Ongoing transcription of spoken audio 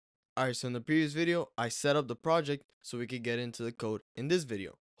Alright, so in the previous video, I set up the project so we could get into the code in this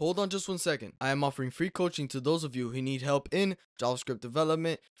video. Hold on just 1 second. I am offering free coaching to those of you who need help in JavaScript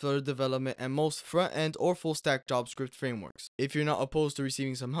development, Flutter development, and most front-end or full-stack JavaScript frameworks. If you're not opposed to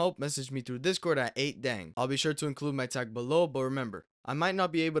receiving some help, message me through Discord at 8dang. I'll be sure to include my tag below, but remember, I might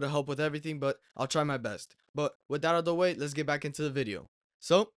not be able to help with everything, but I'll try my best. But with that out of the way, let's get back into the video.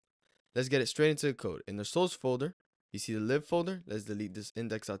 So, let's get it straight into the code. In the source folder, you see the lib folder. Let's delete this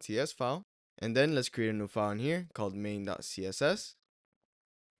index.ts file. And then let's create a new file in here called main.css.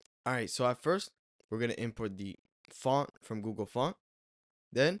 Alright, so at first, we're going to import the font from Google Font.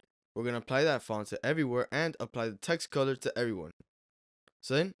 Then, we're going to apply that font to everywhere and apply the text color to everyone.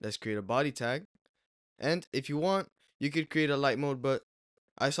 So then, let's create a body tag. And if you want, you could create a light mode, but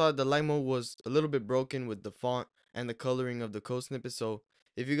I saw that the light mode was a little bit broken with the font and the coloring of the code snippet. So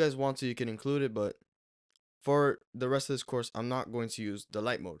if you guys want to, you can include it, but for the rest of this course, I'm not going to use the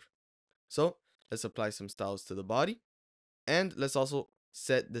light mode. So let's apply some styles to the body, and let's also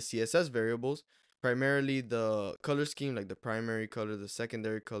set the CSS variables, primarily the color scheme, like the primary color, the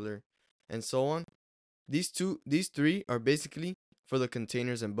secondary color, and so on. These three are basically for the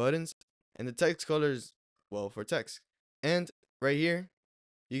containers and buttons, and the text color is, well, for text. And right here,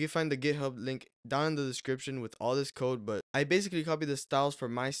 you can find the GitHub link down in the description with all this code, but I basically copied the styles for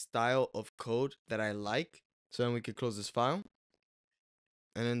my style of code that I like. So then we could close this file.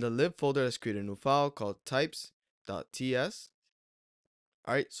 And in the lib folder, let's create a new file called types.ts.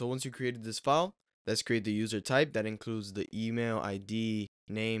 Alright, so once you created this file, let's create the user type that includes the email, ID,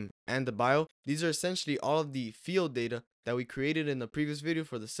 name, and the bio. These are essentially all of the field data that we created in the previous video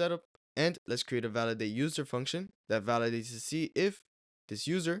for the setup. And let's create a validate user function that validates to see if this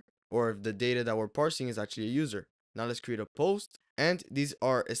user or if the data that we're parsing is actually a user. Now let's create a post, and these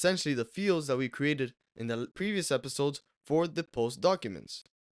are essentially the fields that we created in the previous episodes for the post documents.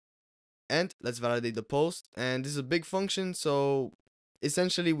 And let's validate the post, and this is a big function, so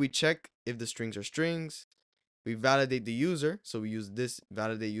essentially we check if the strings are strings. We validate the user, so we use this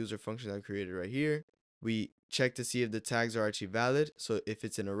validate user function that I created right here. We check to see if the tags are actually valid, so if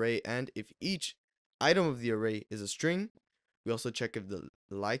it's an array and if each item of the array is a string. We also check if the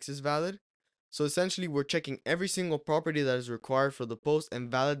likes is valid. So essentially we're checking every single property that is required for the post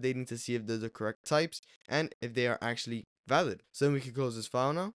and validating to see if they're the correct types and if they are actually valid. So then we can close this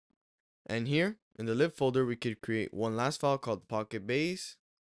file now. And here in the lib folder, we could create one last file called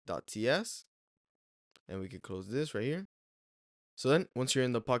PocketBase.ts. And we could close this right here. So then once you're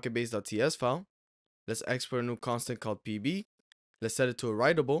in the PocketBase.ts file, let's export a new constant called PB. Let's set it to a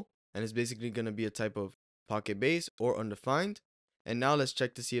writable, and it's basically going to be a type of PocketBase or undefined. And now let's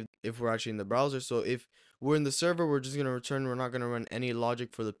check to see if we're actually in the browser. So if we're in the server, we're just going to return, we're not going to run any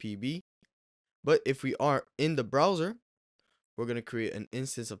logic for the PB. But if we are in the browser, we're going to create an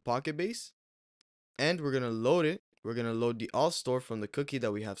instance of PocketBase, and we're going to load it. We're going to load the auth store from the cookie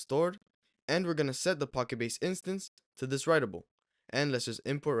that we have stored, and we're going to set the PocketBase instance to this writable. And let's just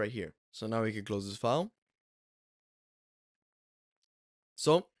import right here. So now we can close this file.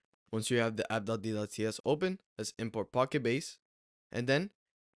 So once you have the app.d.ts open, let's import PocketBase, and then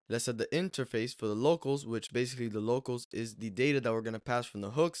let's set the interface for the locals, which basically the locals is the data that we're going to pass from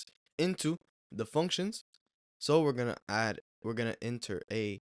the hooks into the functions. So we're going to enter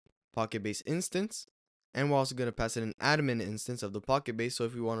a PocketBase instance, and we're also going to pass in an admin instance of the PocketBase. So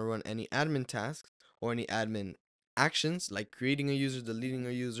if we want to run any admin tasks or any admin actions like creating a user, deleting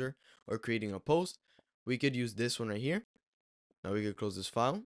a user, or creating a post, we could use this one right here. Now we could close this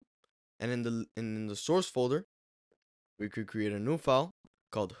file, and in the source folder, we could create a new file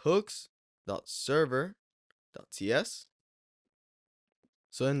called hooks.server.ts.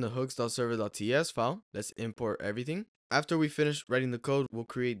 So in the hooks.server.ts file, let's import everything. After we finish writing the code, we'll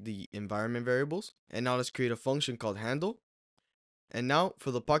create the environment variables. And now let's create a function called handle. And now for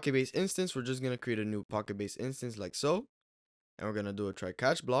the PocketBase instance, we're just going to create a new PocketBase instance like so. And we're going to do a try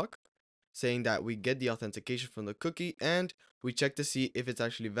catch block, saying that we get the authentication from the cookie and we check to see if it's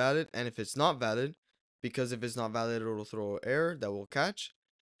actually valid. And if it's not valid, because if it's not valid, it'll throw an error that will catch.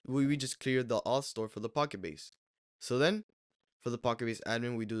 We just cleared the auth store for the PocketBase. So then for the PocketBase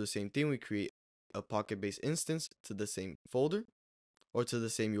admin, we do the same thing. We create a PocketBase instance to the same folder or to the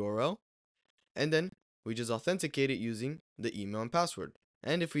same URL. And then we just authenticate it using the email and password.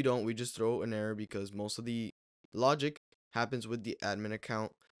 And if we don't, we just throw an error because most of the logic happens with the admin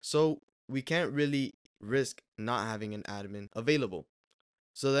account. So we can't really risk not having an admin available.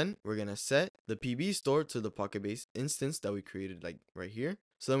 So then we're going to set the PB store to the PocketBase instance that we created like right here.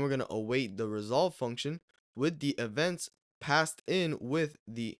 So then we're going to await the resolve function with the events passed in with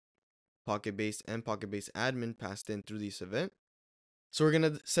the PocketBase and PocketBase admin passed in through this event. So we're going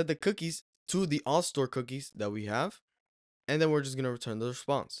to set the cookies to the Auth store cookies that we have, and then we're just going to return the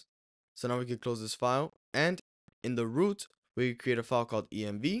response. So now we can close this file, and in the root, we create a file called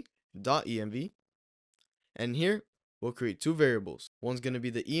env.env, and here we'll create two variables. One's going to be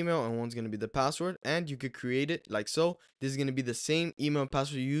the email and one's going to be the password, and you could create it like so. This is going to be the same email and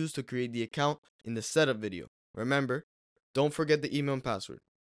password you used to create the account in the setup video. Remember, don't forget the email and password.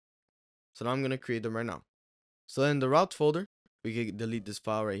 So now I'm going to create them right now. So in the route folder, we can delete this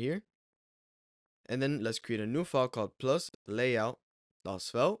file right here. And then let's create a new file called plus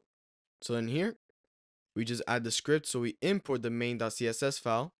layout.svelte. So in here, we just add the script. So we import the main.css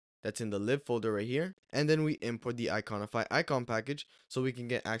file that's in the lib folder right here. And then we import the iconify icon package so we can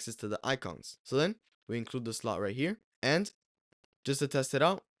get access to the icons. So then we include the slot right here. And just to test it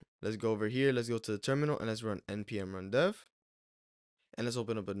out, let's go over here. Let's go to the terminal and let's run npm run dev. And let's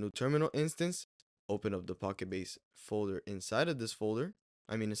open up a new terminal instance. Open up the PocketBase folder inside of this folder.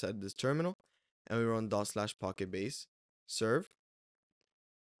 Inside of this terminal. And we run /PocketBase serve.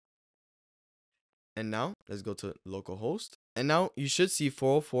 And now let's go to localhost. And now you should see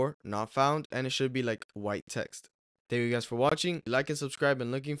 404 not found, and it should be like white text. Thank you guys for watching. Like and subscribe,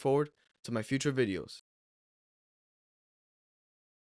 and looking forward to my future videos.